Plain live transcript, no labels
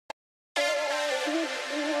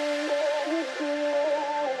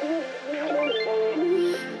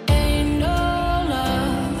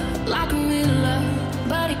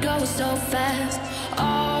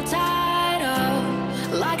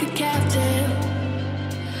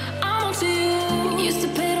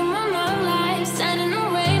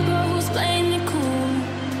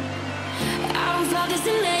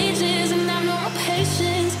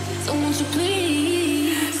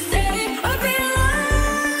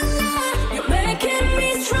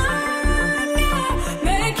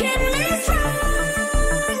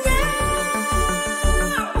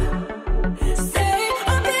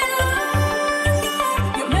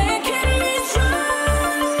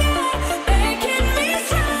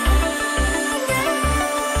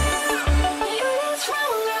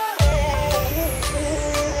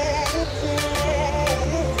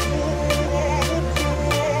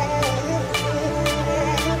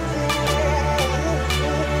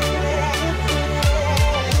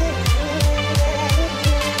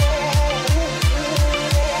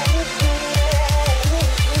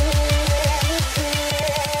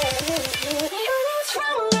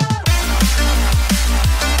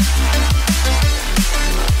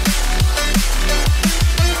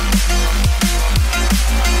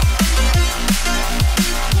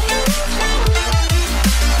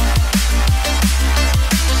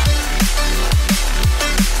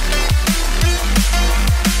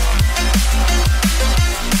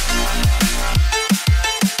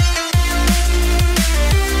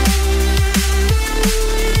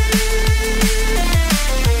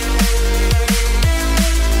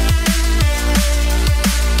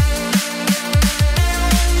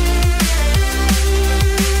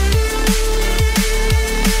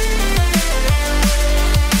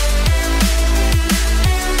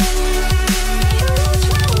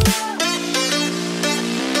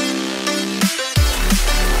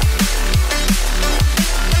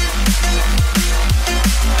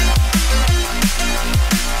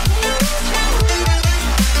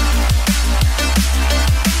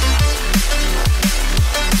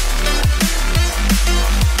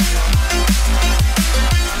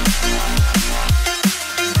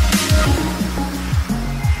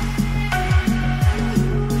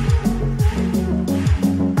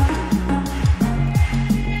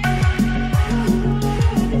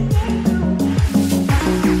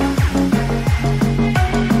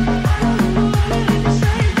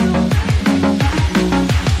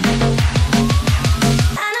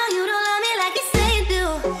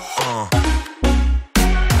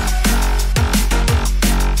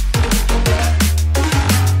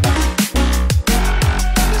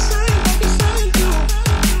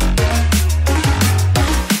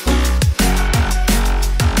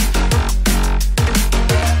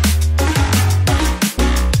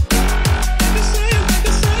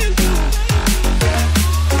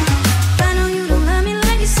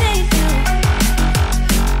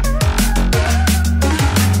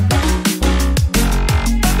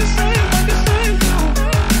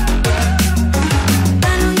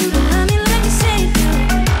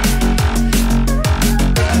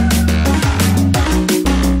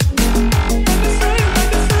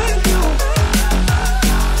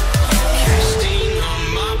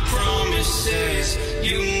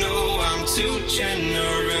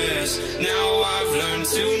generous. Now I've learned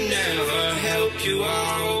to never help you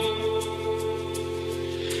out.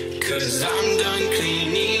 'Cause I'm done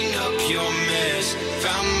cleaning up your mess.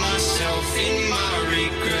 Found myself in my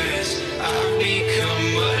regrets. I've become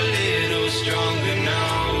a little stronger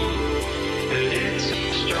now. A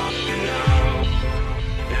little stronger now.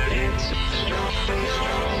 A little stronger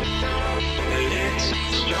now. A little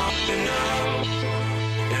stronger now.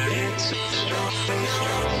 A little stronger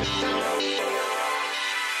now.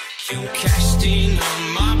 You cashed in on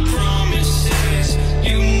my promises.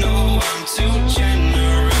 You know I'm too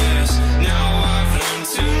generous. Now I've learned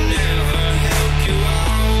to never help you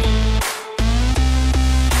out.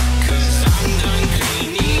 'Cause I'm done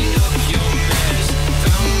cleaning up your mess.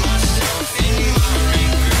 Found myself in my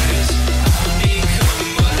regrets. I've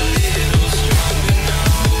become a little stronger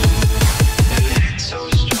now. A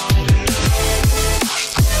little stronger now.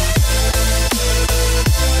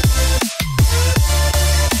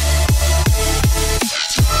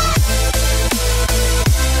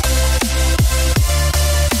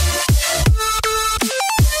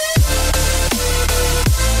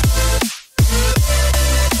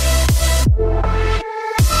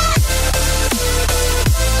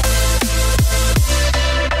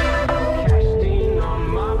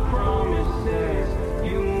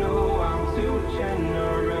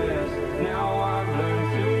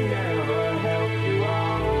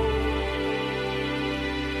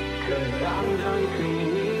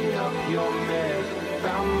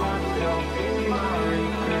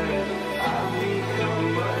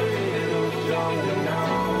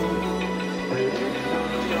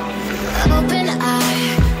 Open eye,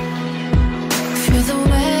 feel the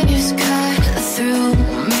waves cut through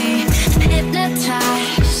me.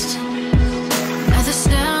 Hypnotized by the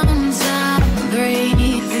sounds I'm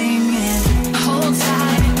breathing in. Hold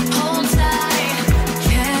tight,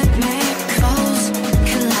 chemicals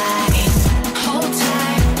collide. Hold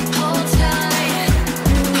tight, hold tight,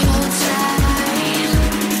 hold tight.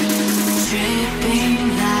 Dripping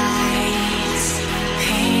lights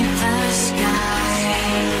paint the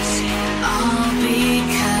skies, all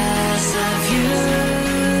because of you.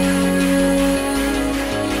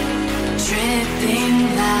 Dripping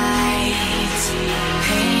lights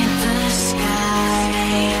paint the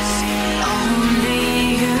skies, only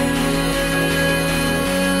you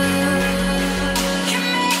can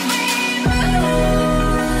make me move.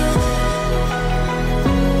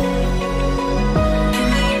 Can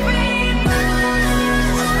make me move.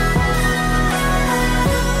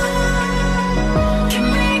 Can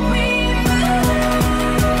make me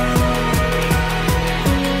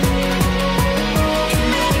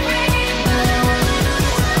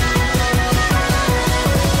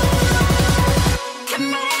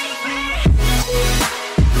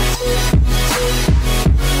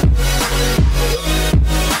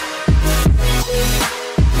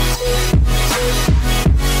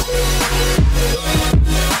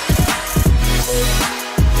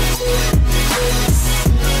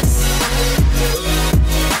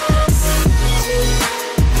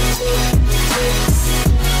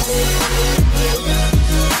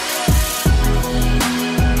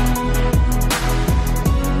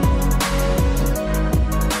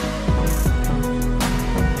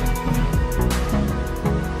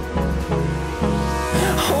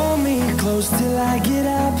Hold me close till I get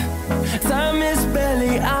up. Time is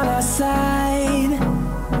barely on our side.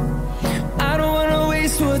 I don't wanna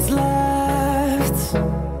waste what's left.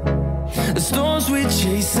 The storms we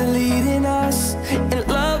chase are leading us, and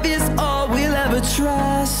love is all we'll ever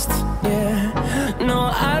trust. Yeah, no,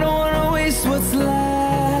 I don't wanna waste what's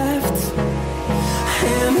left.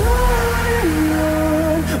 And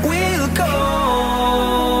on we'll go,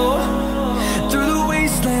 through the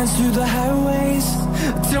wastelands, through the highways,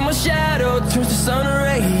 till my shadow turns to sun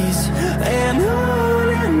rays. And on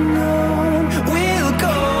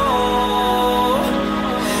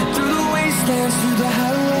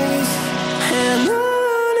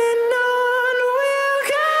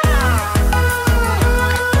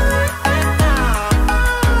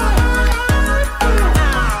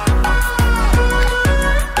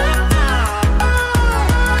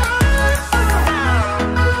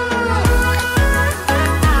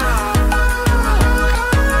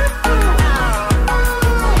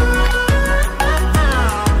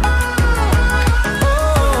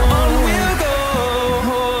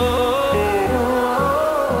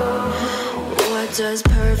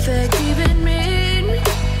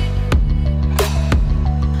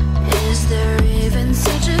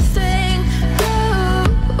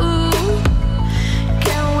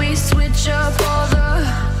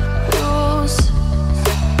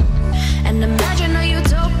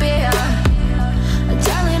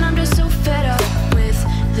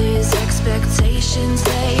emotions,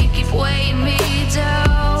 they keep weighing me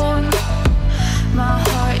down. My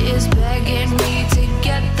heart is begging me to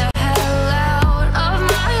get the hell out of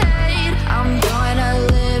my head. I'm gonna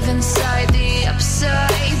live inside the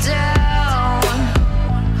upside down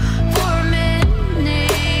for a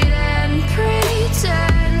minute and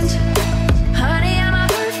pretend, honey, I'm a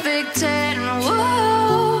perfect 10.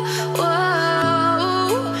 Whoa,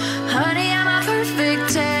 whoa, honey, I'm a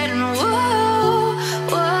perfect 10. Whoa,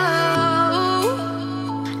 whoa,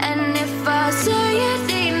 and if I say it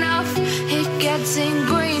enough, it gets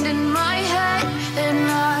ingrained in my head,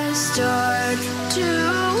 and I start to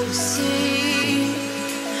see,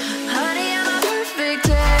 honey, I'm a perfect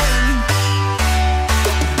 10.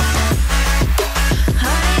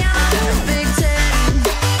 Honey, I'm a perfect 10.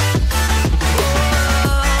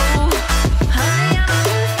 Whoa, honey, I'm a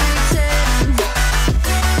perfect 10.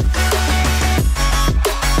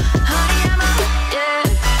 Honey, I'm a, yeah.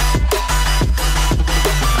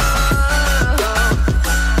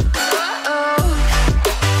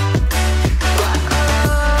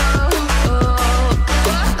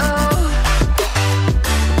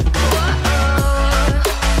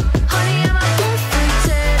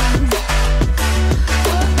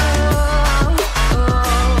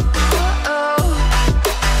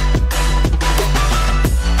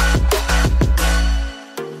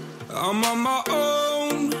 I'm on my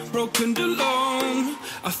own, broken and alone.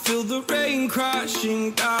 I feel the rain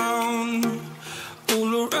crashing down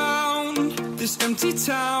all around this empty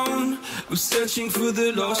town. I'm searching for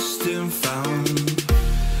the lost and found,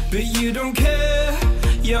 but you don't care,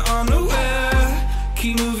 you're unaware.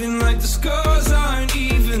 Keep moving like the scars aren't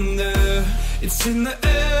even there. It's in the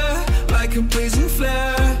air like a blazing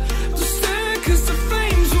flare. Just stare, 'cause the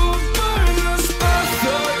flames will burn us. I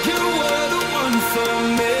thought you were the one for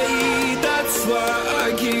me. That's why I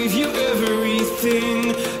gave you everything.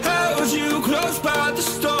 Held you close by the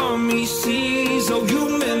stormy seas. Oh, you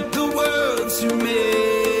meant the world to me.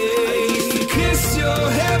 I used to kiss your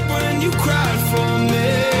head when you cried for me.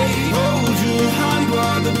 Hold your hand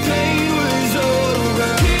while the pain was over.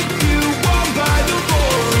 Keep you warm by the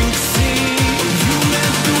roaring sea. Oh, you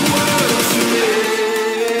meant the world to me.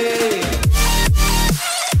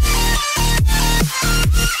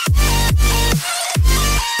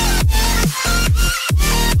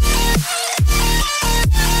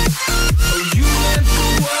 Oh, you meant the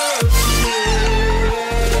world to me.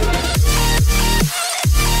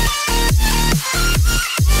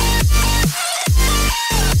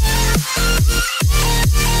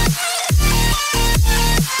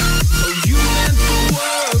 Oh, you meant the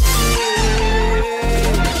world to me.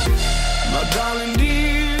 My darling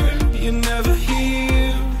dear, you're never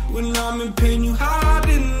here. When I'm in pain, you hide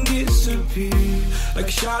and disappear. Like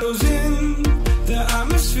shadows in the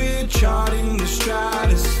atmosphere, charting the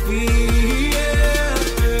stratosphere.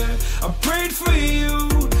 Yeah. I prayed for you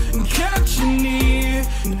and kept you near,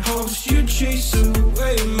 in hopes you'd chase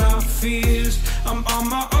away my fears. I'm on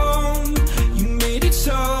my own, you made it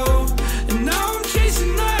so, and now I'm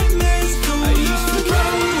chasing nightmares through. I used to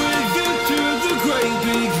run with you through the great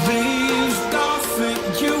big leaves, laugh at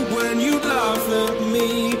you when you laugh at me.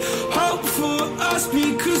 Hope for us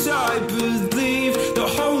because I believe the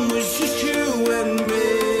home was just you and me.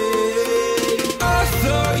 I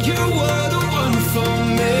thought you were the one for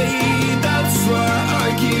me. That's why I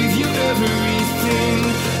gave you everything.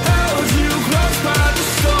 Held you close by the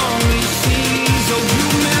stormy seas. Oh, you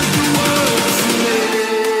meant the world to me.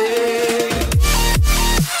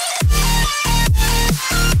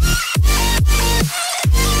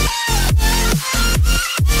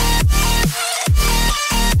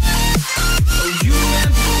 Oh, you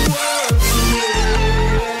meant the world to me.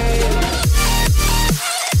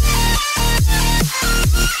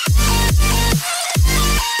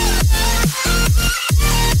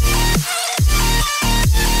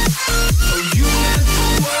 Oh, you meant the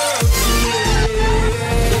world to me.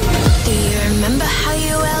 Do you remember how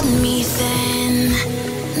you held me then?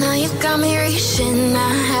 Now you got me reaching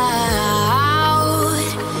out.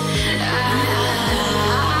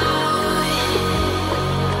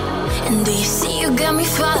 And do you see you got me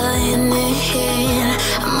falling in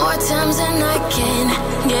more times than I can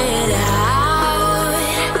get out.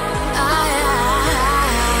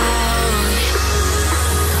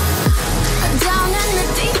 Down in the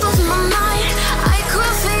deep of my mind, I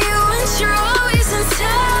crawl for you and you're always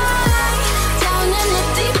inside. Down in the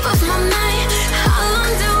deep of my mind, how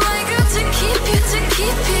long do I got to keep you, to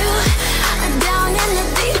keep you? Down in the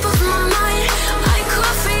deep of my mind, I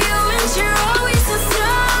crawl for you and you're always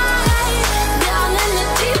inside. Down in the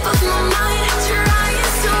deep of my mind, trying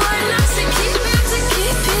so hard not to keep you, to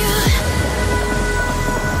keep you.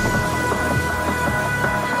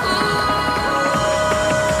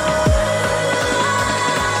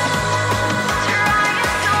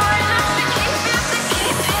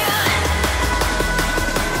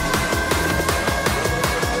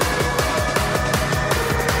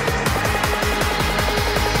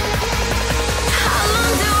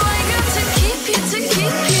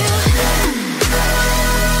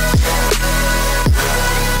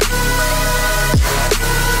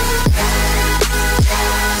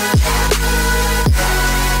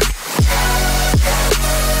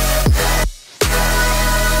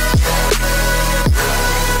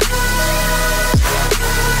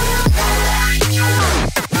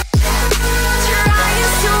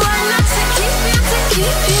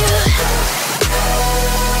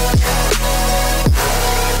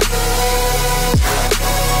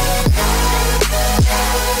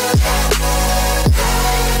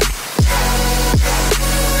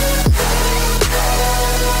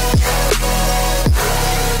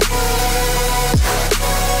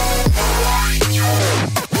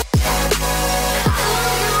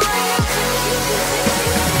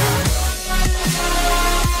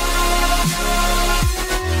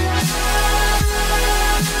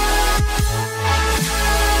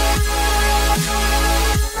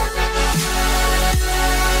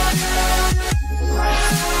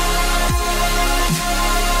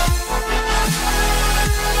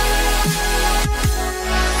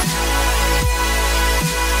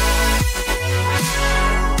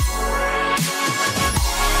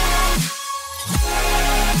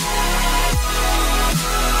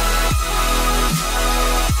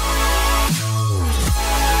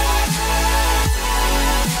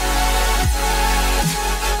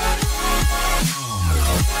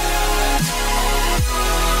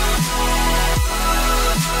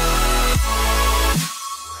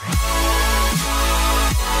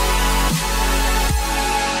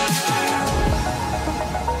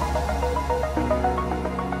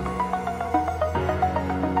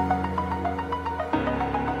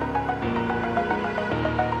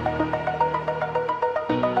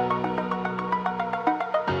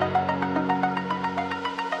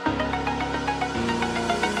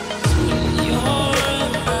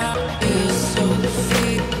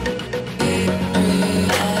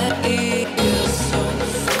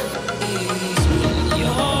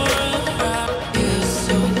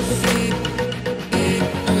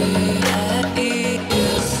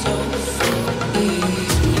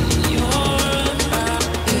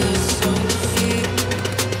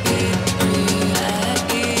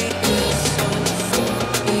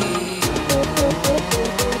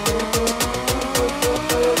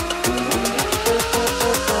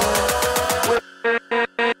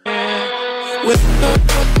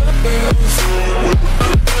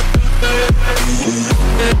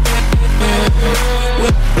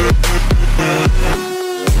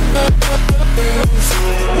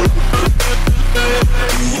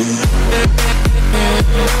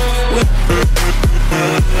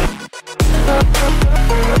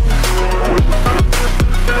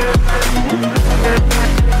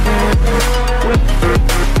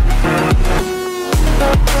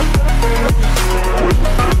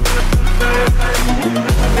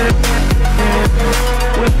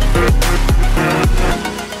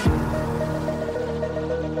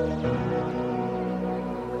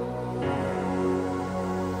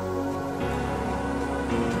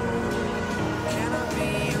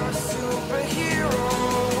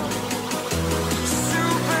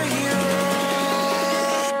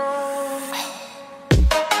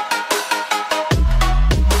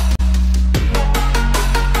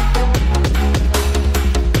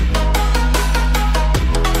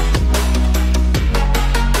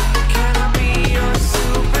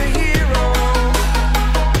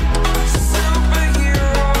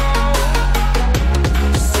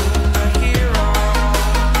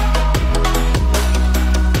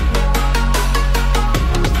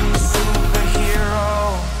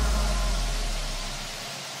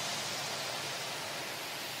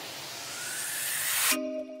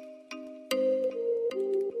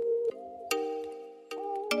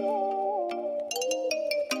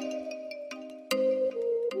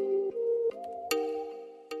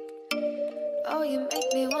 Oh, you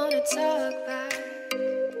make me wanna talk back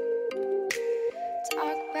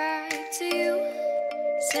to you.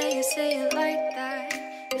 Say it like that.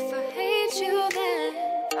 If I hate you, then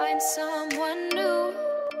find someone new.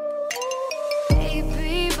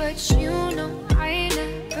 Baby, but you know I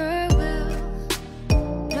never will.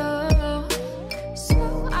 No,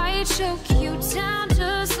 so I choke you down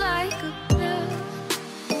just like a pill.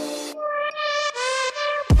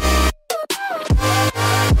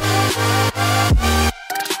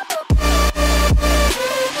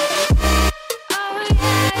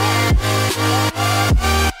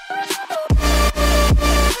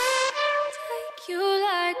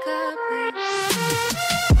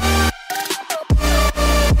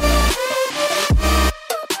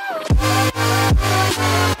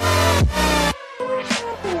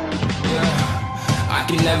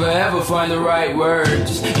 Never ever find the right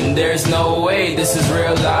words, and there's no way this is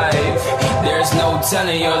real life. There's no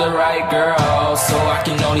telling you're the right girl, so I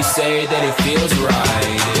can only say that it feels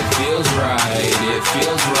right. It feels right, it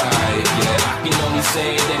feels right. Yeah, I can only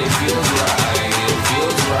say that it feels right. It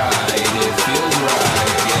feels right, it feels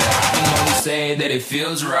right. Yeah, I can only say that it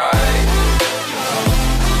feels right.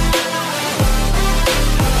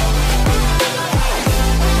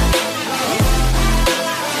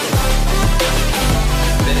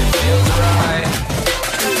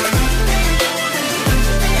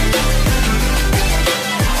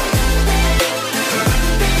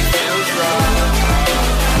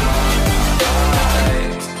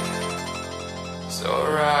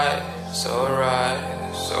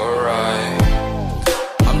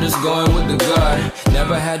 Going with the gut,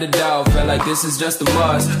 never had a doubt, felt like this is just a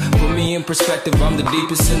must. Put me in perspective, I'm the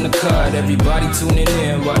deepest in the cut. Everybody tuning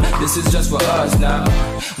in, but this is just for us now.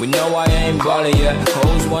 We know I ain't ballin' yet,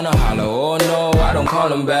 hoes wanna holler, oh no, I don't call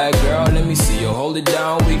them back. Girl, let me see you hold it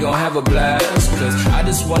down, we gon' have a blast. Cause I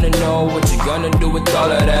just wanna know what you gonna do with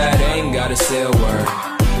all of that. Ain't gotta say a word,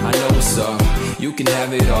 I know what's up. You can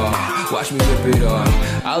have it all, watch me rip it off.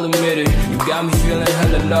 I'll admit it, you got me feeling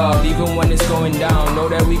hella loved. Even when it's going down, know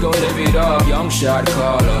that we gon' live it up. Young shot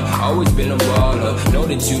caller, always been a baller. Know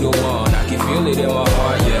that you the one, I can feel it in my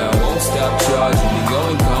heart. Yeah, I won't stop charging, we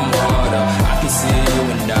going come harder. I can see you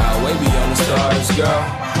and I, way beyond the stars, girl.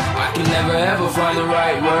 I can never ever find the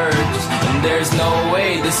right words, and there's no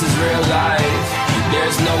way this is real life.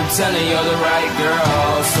 There's no telling you're the right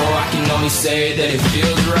girl, so I can only say that it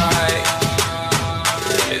feels right.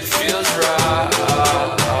 It feels right,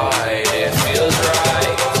 it feels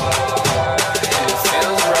right, it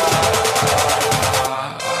feels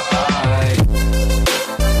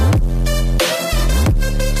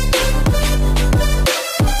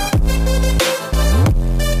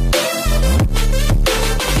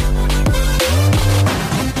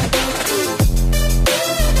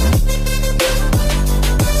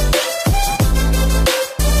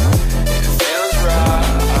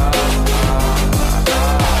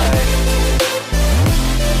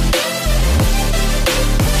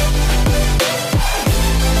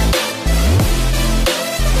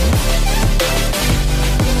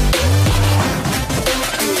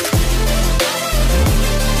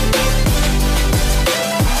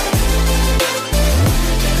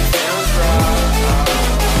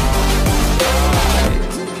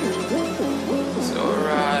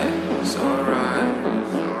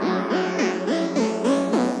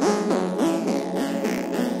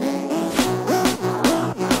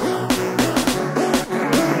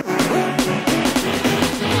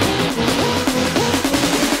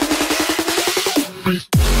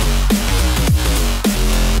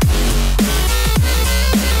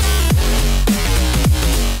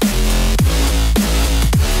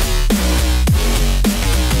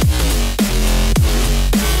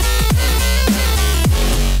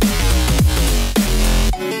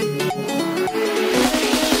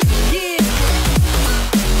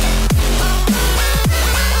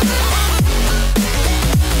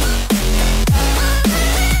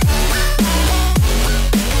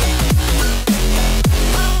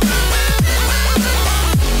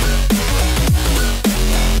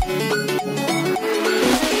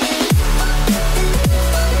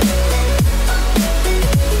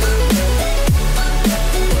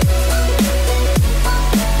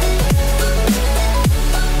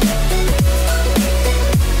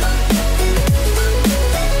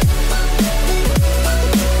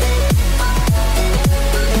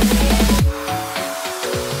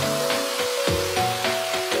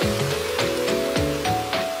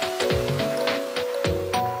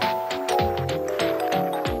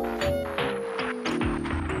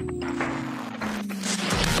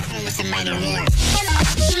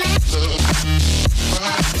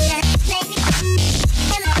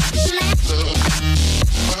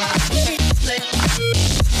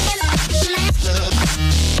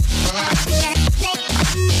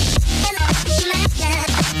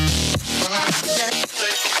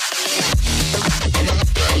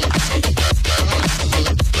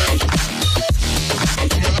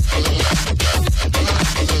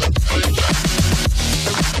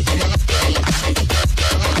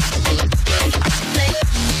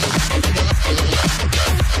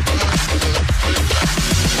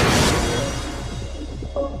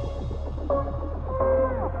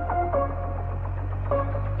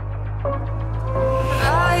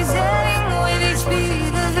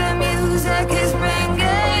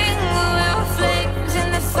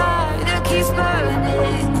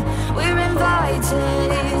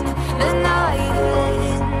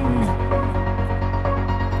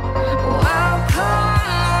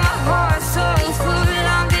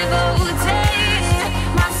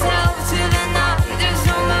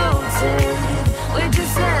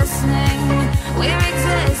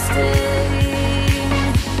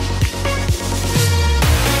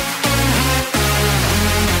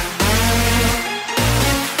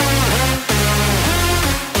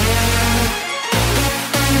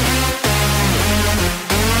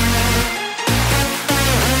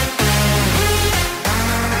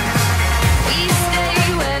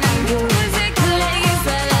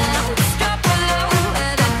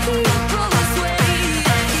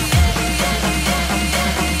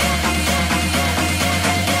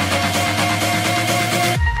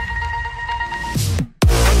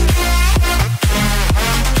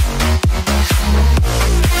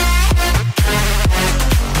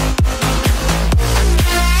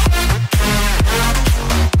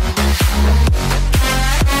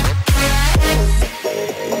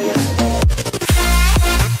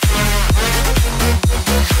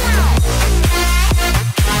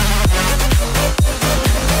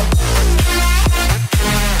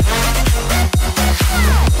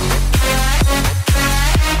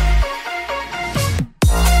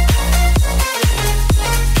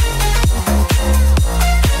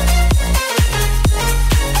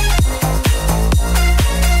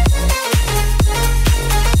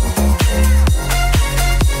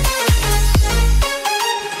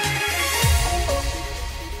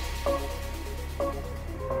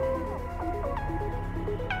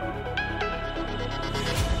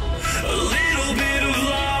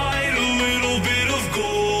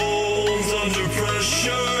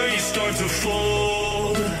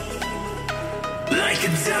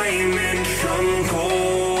diamond from gold.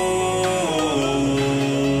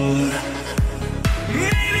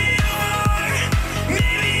 Maybe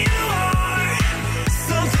you are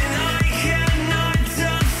something I cannot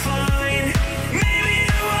define. Maybe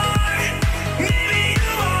you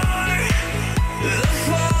are the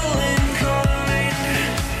fallen kind.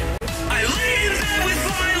 I lay in bed with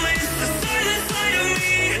violence, the silent side of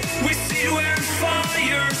me. We see where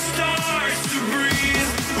fire starts to breathe.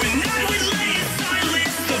 When I would lay in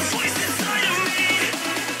silence, the voice inside of me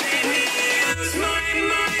made me use my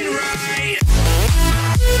mind right.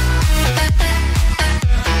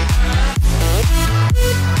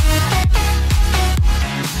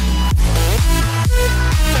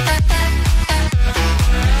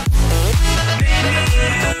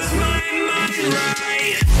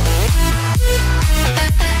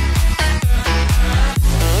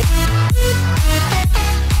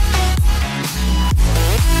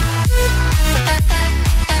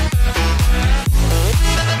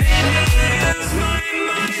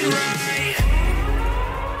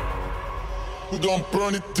 We gon'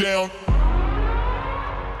 burn it down.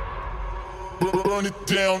 Burn it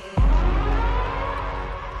down.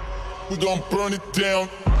 We gon' burn it down.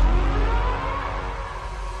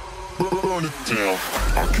 Burn it down.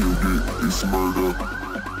 I killed it, it's murder.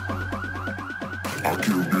 I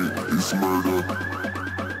killed it, it's murder.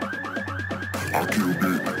 I killed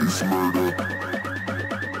it, it's murder.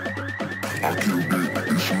 I killed it,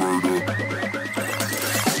 it's murder.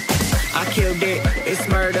 I killed it, it's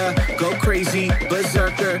murder, go crazy,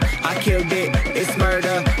 berserker. I killed it, it's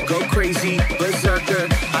murder, go crazy, berserker.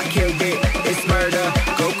 I killed it, it's murder,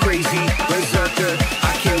 go crazy, berserker.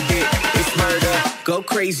 I killed it, it's murder, go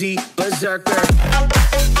crazy, berserker.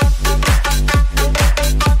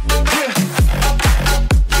 Yeah.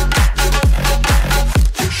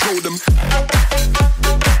 Show them.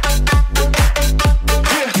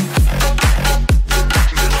 Yeah.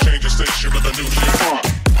 Change the station with a new shit.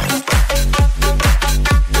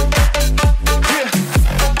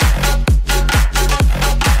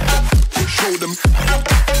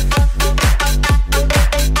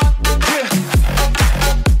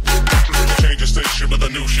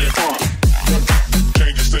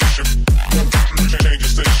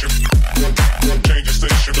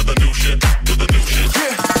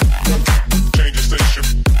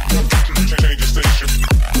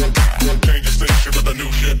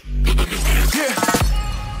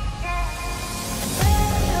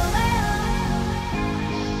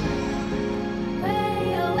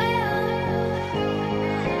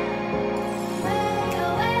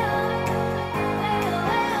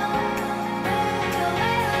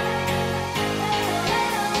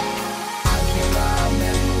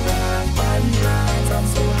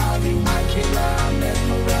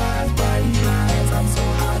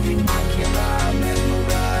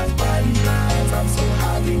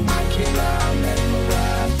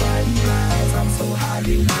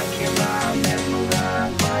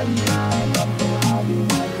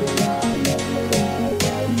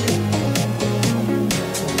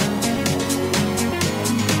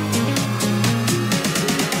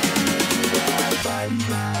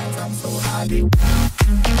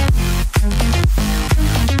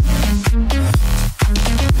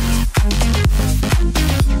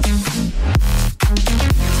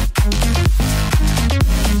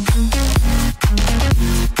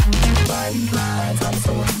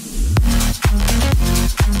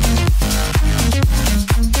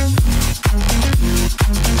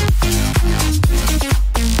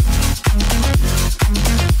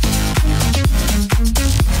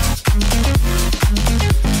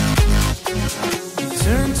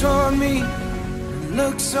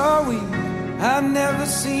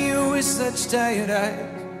 Tired eyes,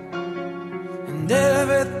 and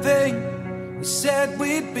everything we said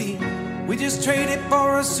we'd be, we just traded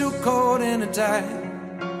for a suit coat and a tie.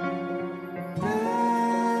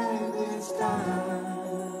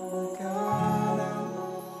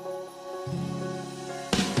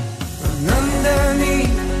 And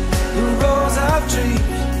underneath the rows of trees,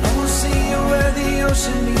 I will see you where the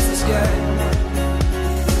ocean meets the sky.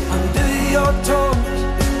 Under your toes,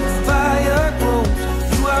 the fire grows.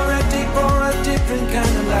 You are ready for a different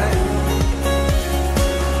kind of life.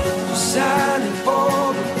 You're silent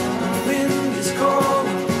for the wind is cold.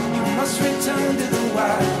 You must return to the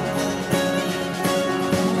wild.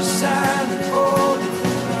 You're silent for the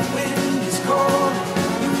wind is cold.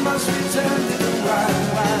 You must return to the wild.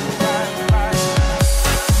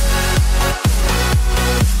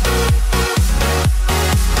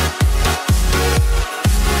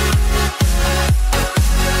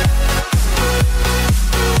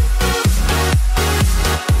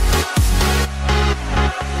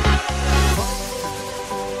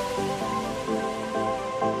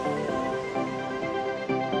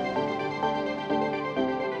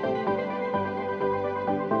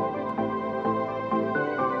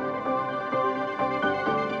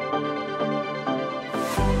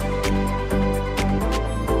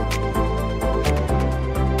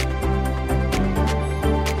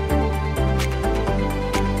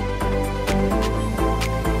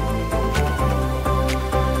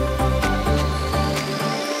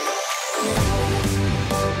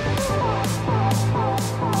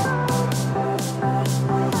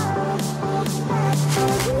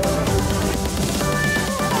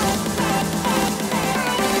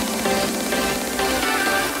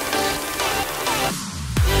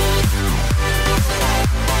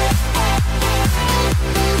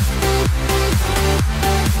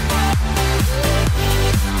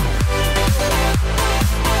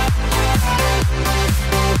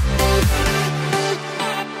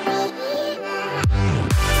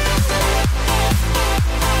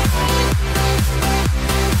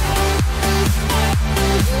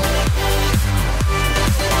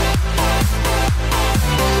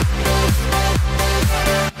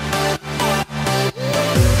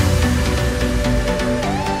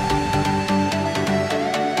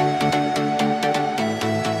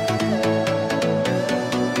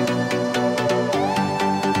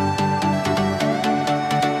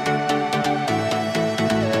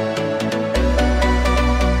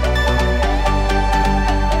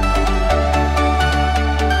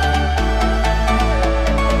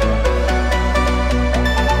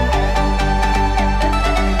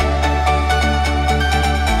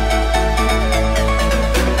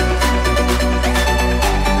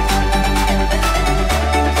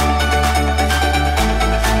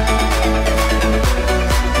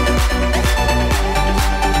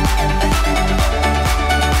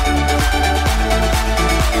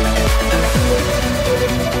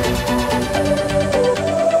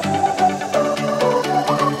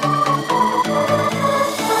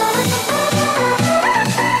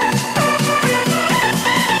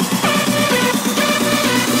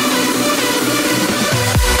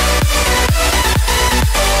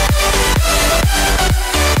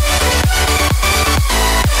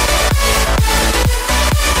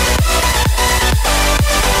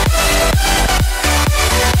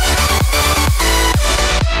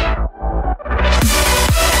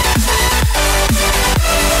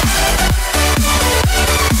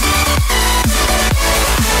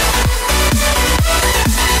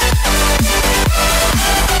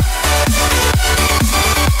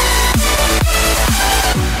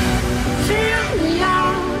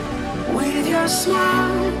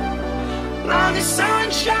 out. Now the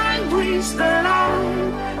sunshine brings the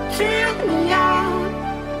light. Fill me out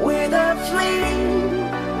with a flame.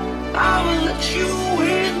 I will let you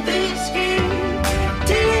in this game.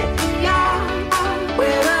 Take me out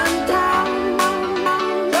when I'm down.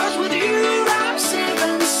 'Cause with you I'm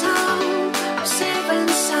saving sound. I'm saving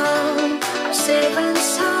sound. I'm saving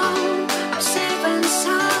sound. I'm saving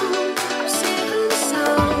sound. I'm saving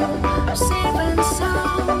sound. I'm saving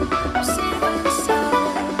sound. I'm saving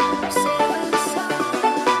sound.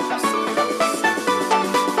 I'm saving sound.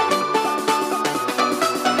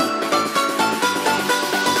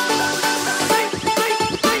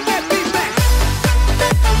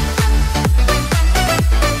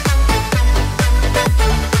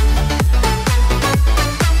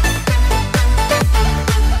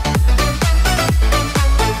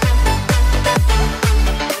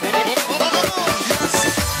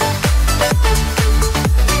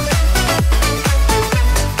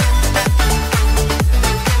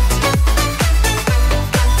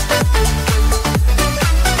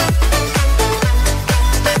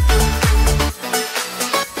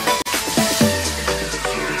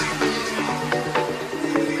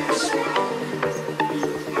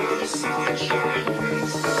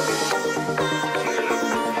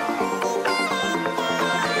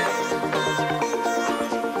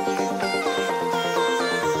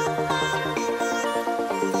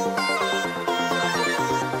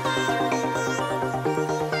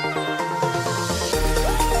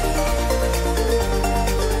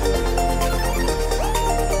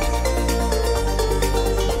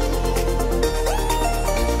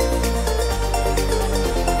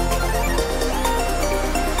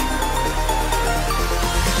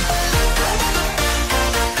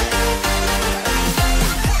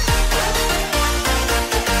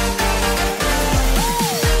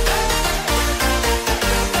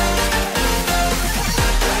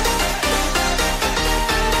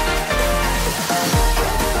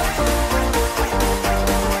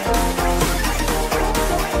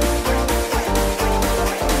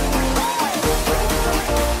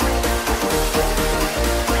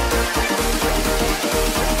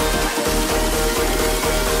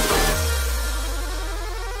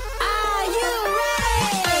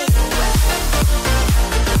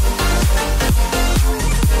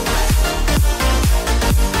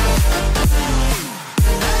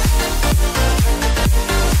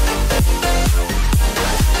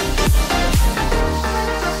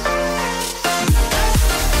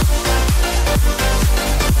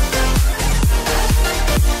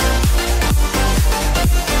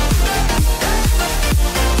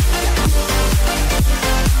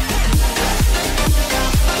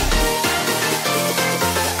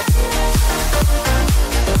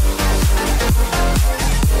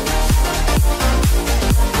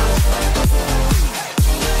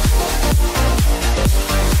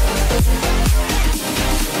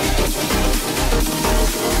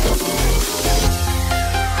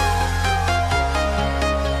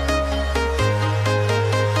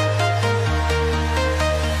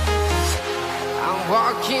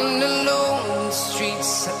 Walking alone, the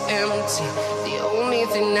streets are empty. The only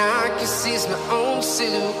thing I can see is my own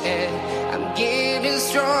silhouette. I'm getting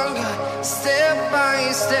stronger, step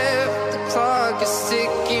by step. The clock is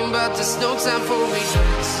ticking, but there's no time for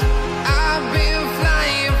regrets. I've been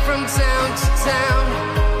flying from town to town,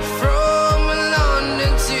 from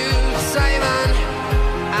London to Taiwan.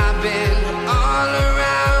 I've been all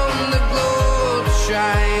around the globe,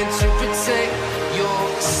 trying to protect your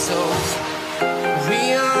soul. We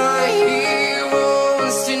are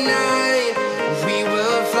heroes tonight. We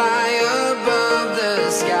will fly above the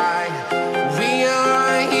sky. We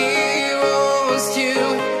are heroes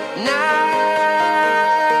tonight.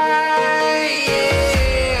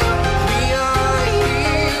 Yeah.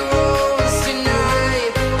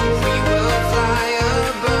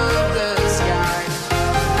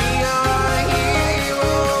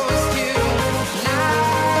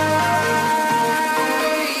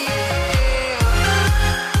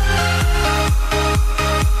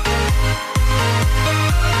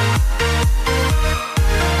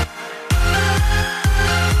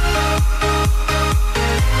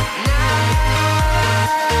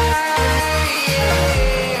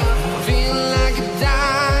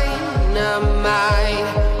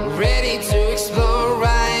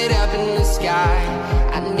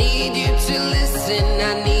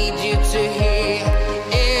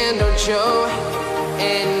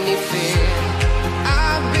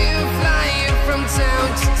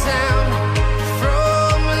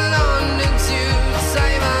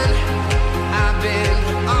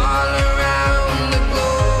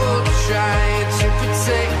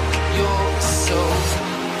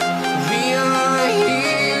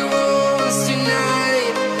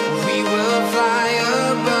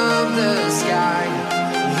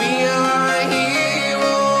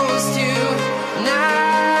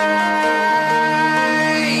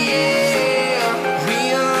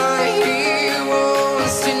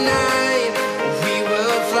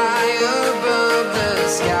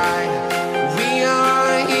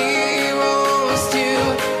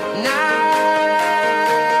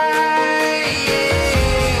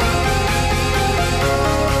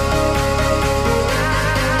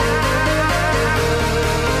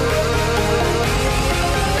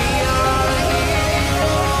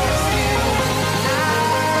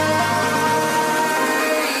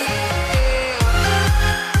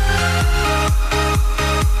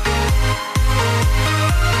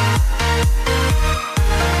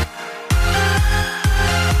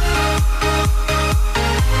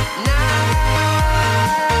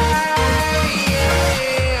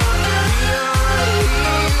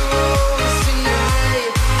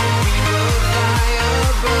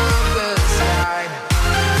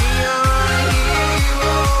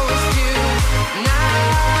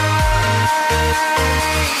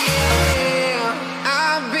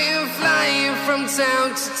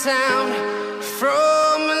 town to town,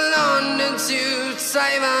 from London to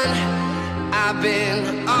Taiwan. I've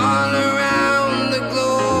been all around the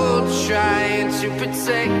globe trying to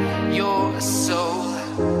protect your soul.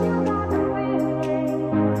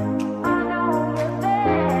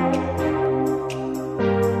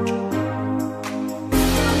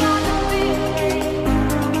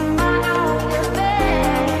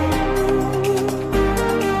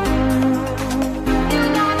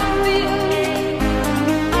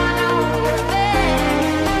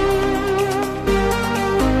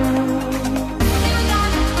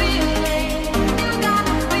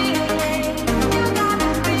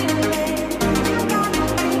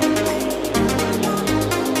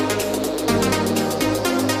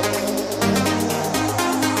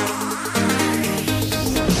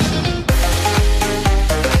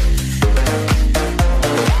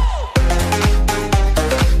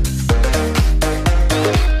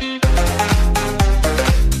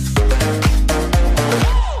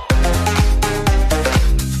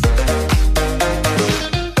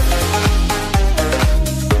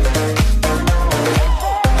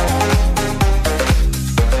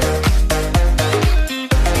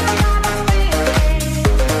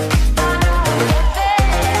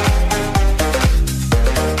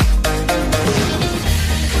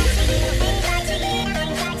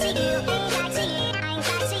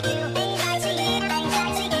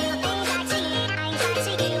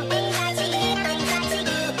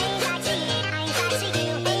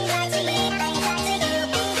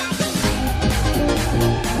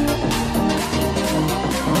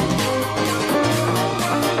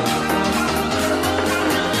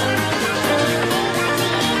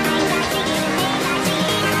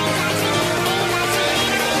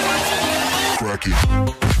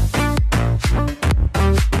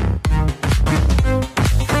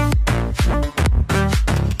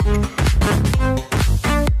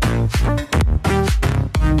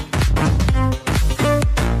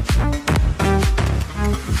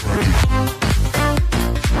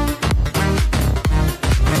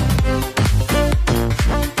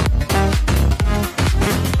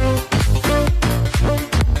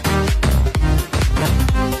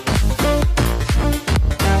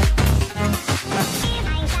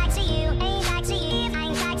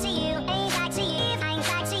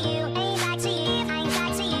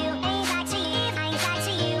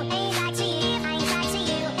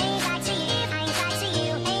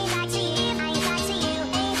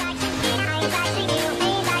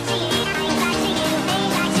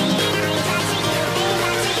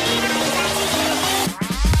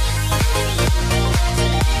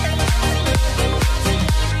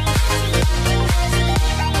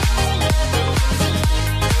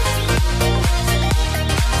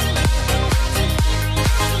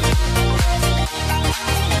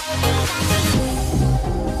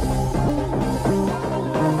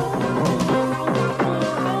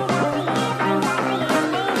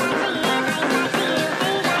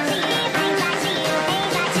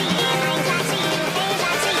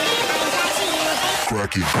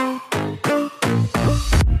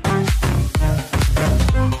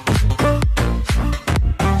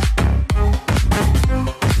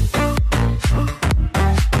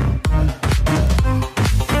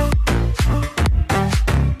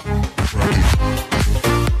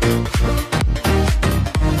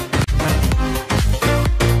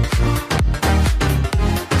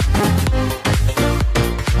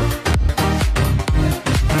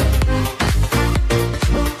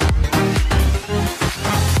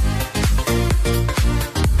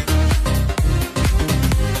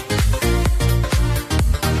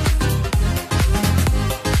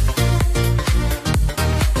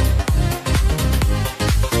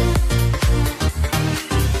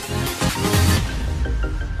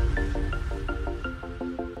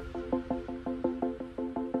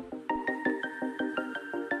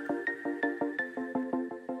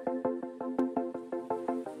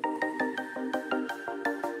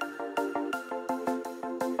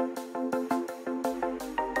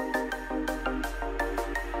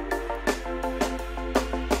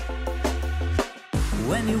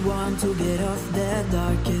 When you want to get off the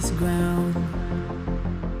darkest ground,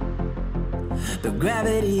 but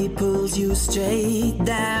gravity pulls you straight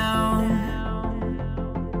down.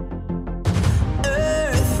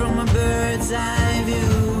 Earth from a bird's eye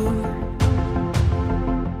view.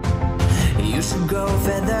 You should grow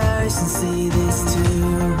feathers and see this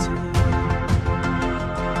too.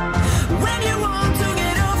 When you want to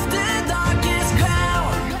get off the darkest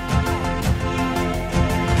ground,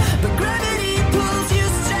 but gravity pulls you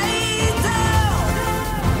straight down.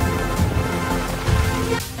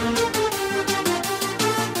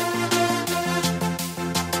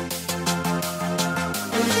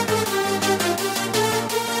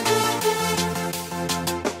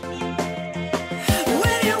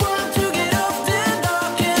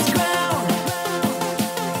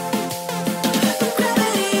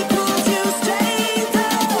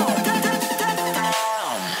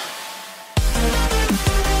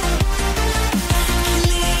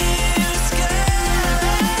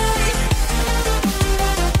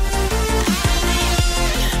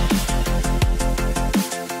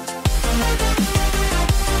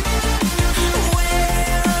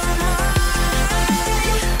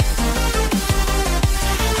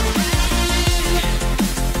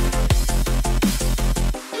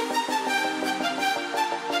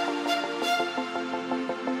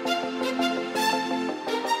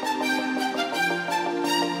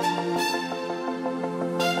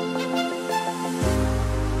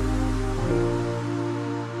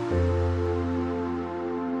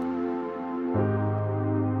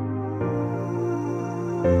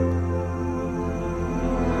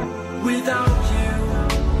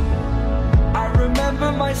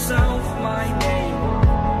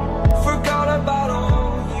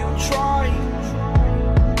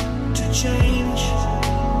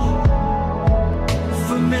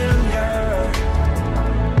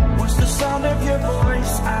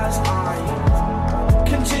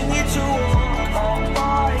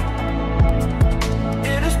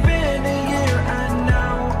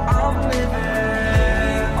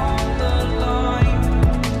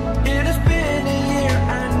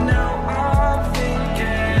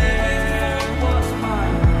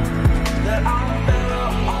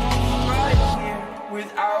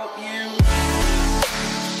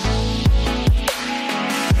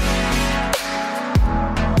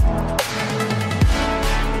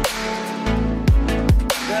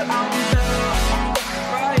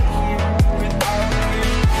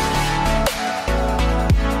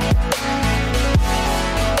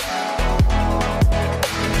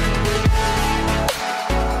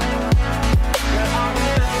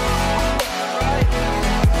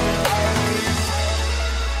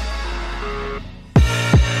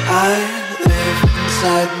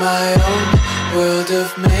 inside my own world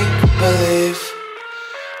of make-believe.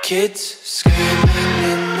 Kids screaming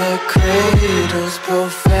in the cradles,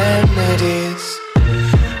 profanities.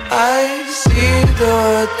 I see the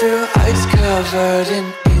world through ice covered in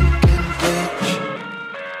ink and bleach.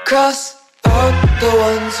 Cross out the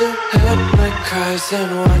ones who heard my cries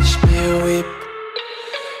and watched me weep.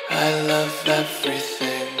 I love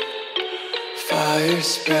everything. Fire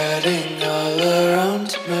spreading all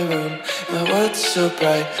around my room. My world's so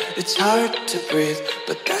bright, it's hard to breathe,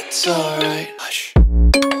 but that's alright. Hush.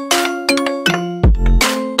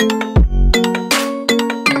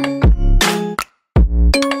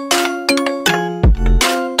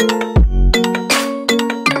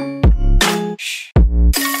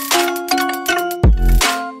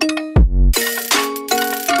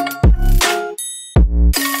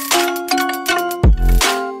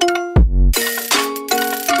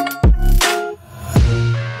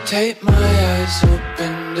 Take my eyes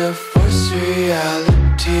open to force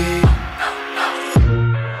reality.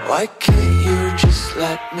 Why can't you just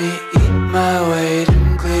let me eat my weight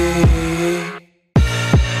in glee?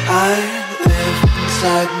 I live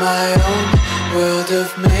inside my own world of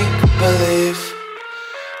make-believe.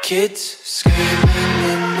 Kids screaming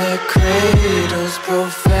in the cradles,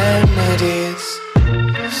 profanities.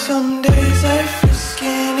 Some days I feel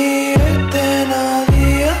skinnier than all the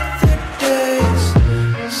other days.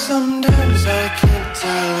 Sometimes I can't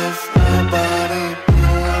tell if my body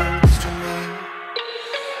belongs to me.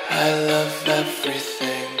 I love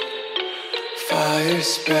everything. Fire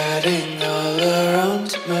spreading all around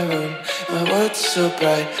my room. My world's so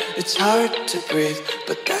bright, it's hard to breathe,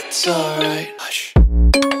 but that's alright. Hush.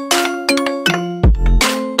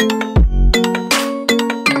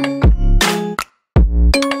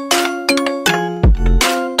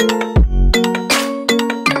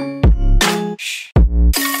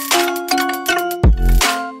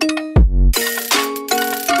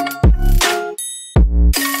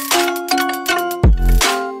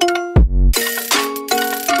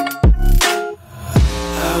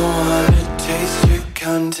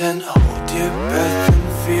 Hold your breath and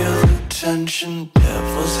feel the tension.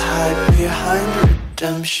 Devils hide behind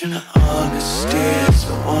redemption. Honesty is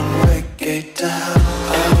a one-way gate to hell.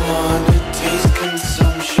 I wanna taste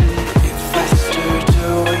consumption. Breathe faster to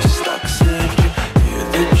waste oxygen. Hear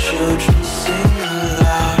the children sing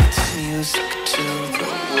aloud. It's music till the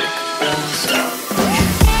wick burns out.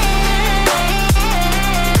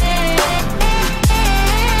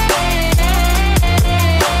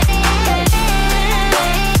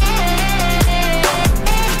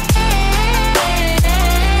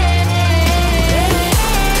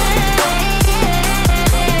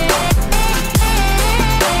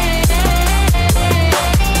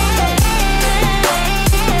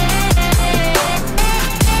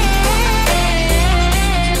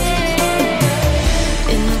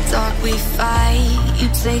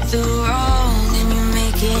 Take the wrong and you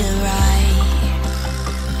make it right.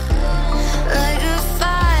 Like a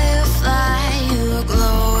firefly, you are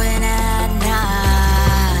glowing at night.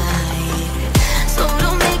 So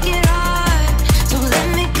don't make it hard, don't let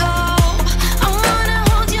me go. I wanna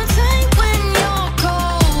hold you tight when you're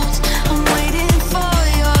cold. I'm waiting for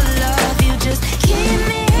your love, you just keep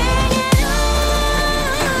me hanging on.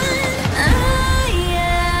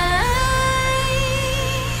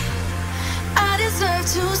 I deserve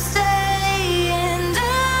to stay, and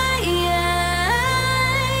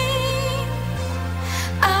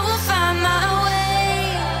I will find my way.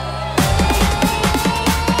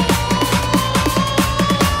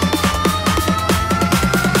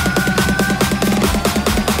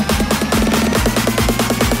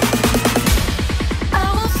 I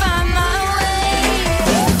will find my way.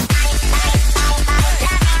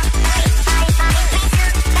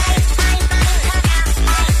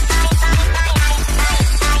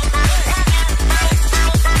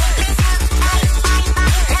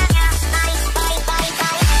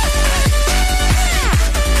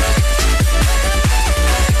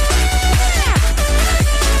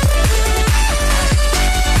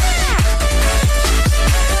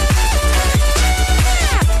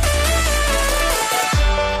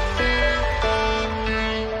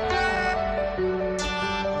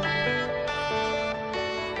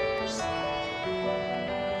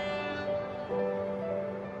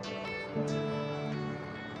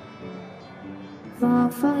 The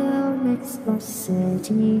fire makes the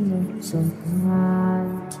city look so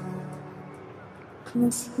bright.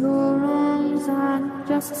 Close your eyes and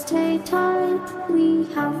just stay tight. We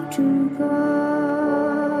have to go.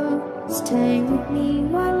 Stay with me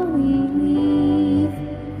while we leave.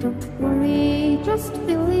 Don't worry, just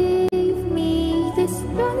believe me. This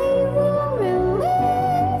journey will relieve.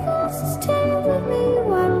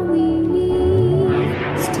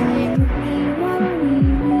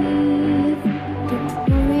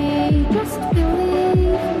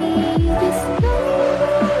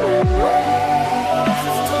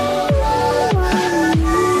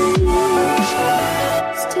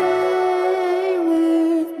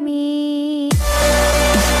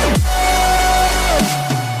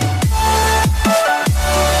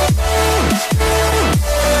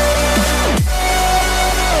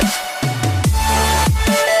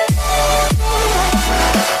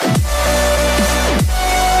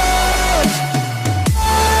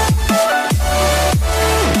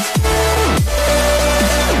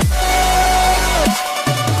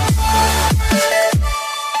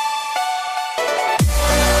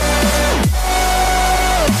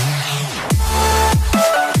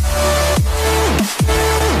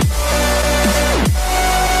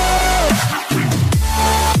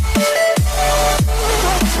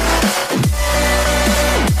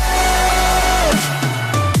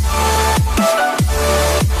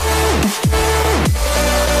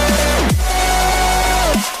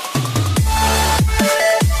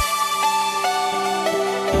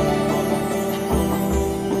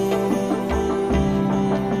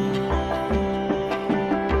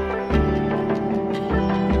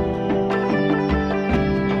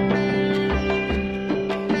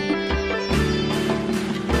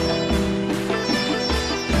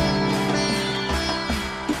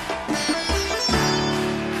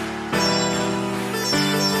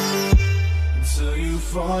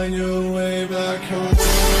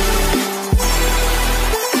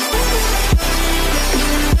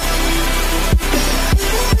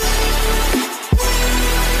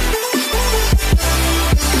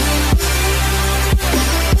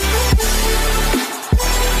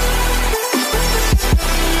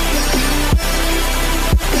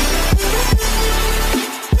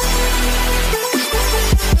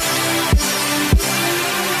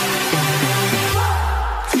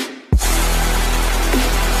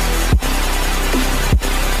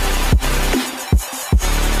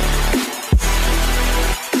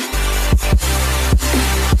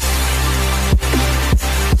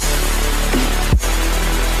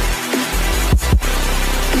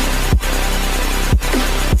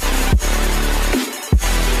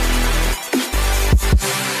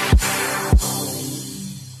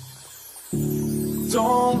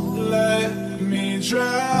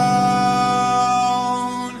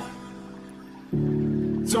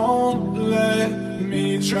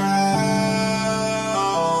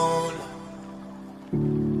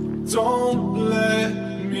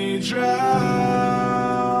 try.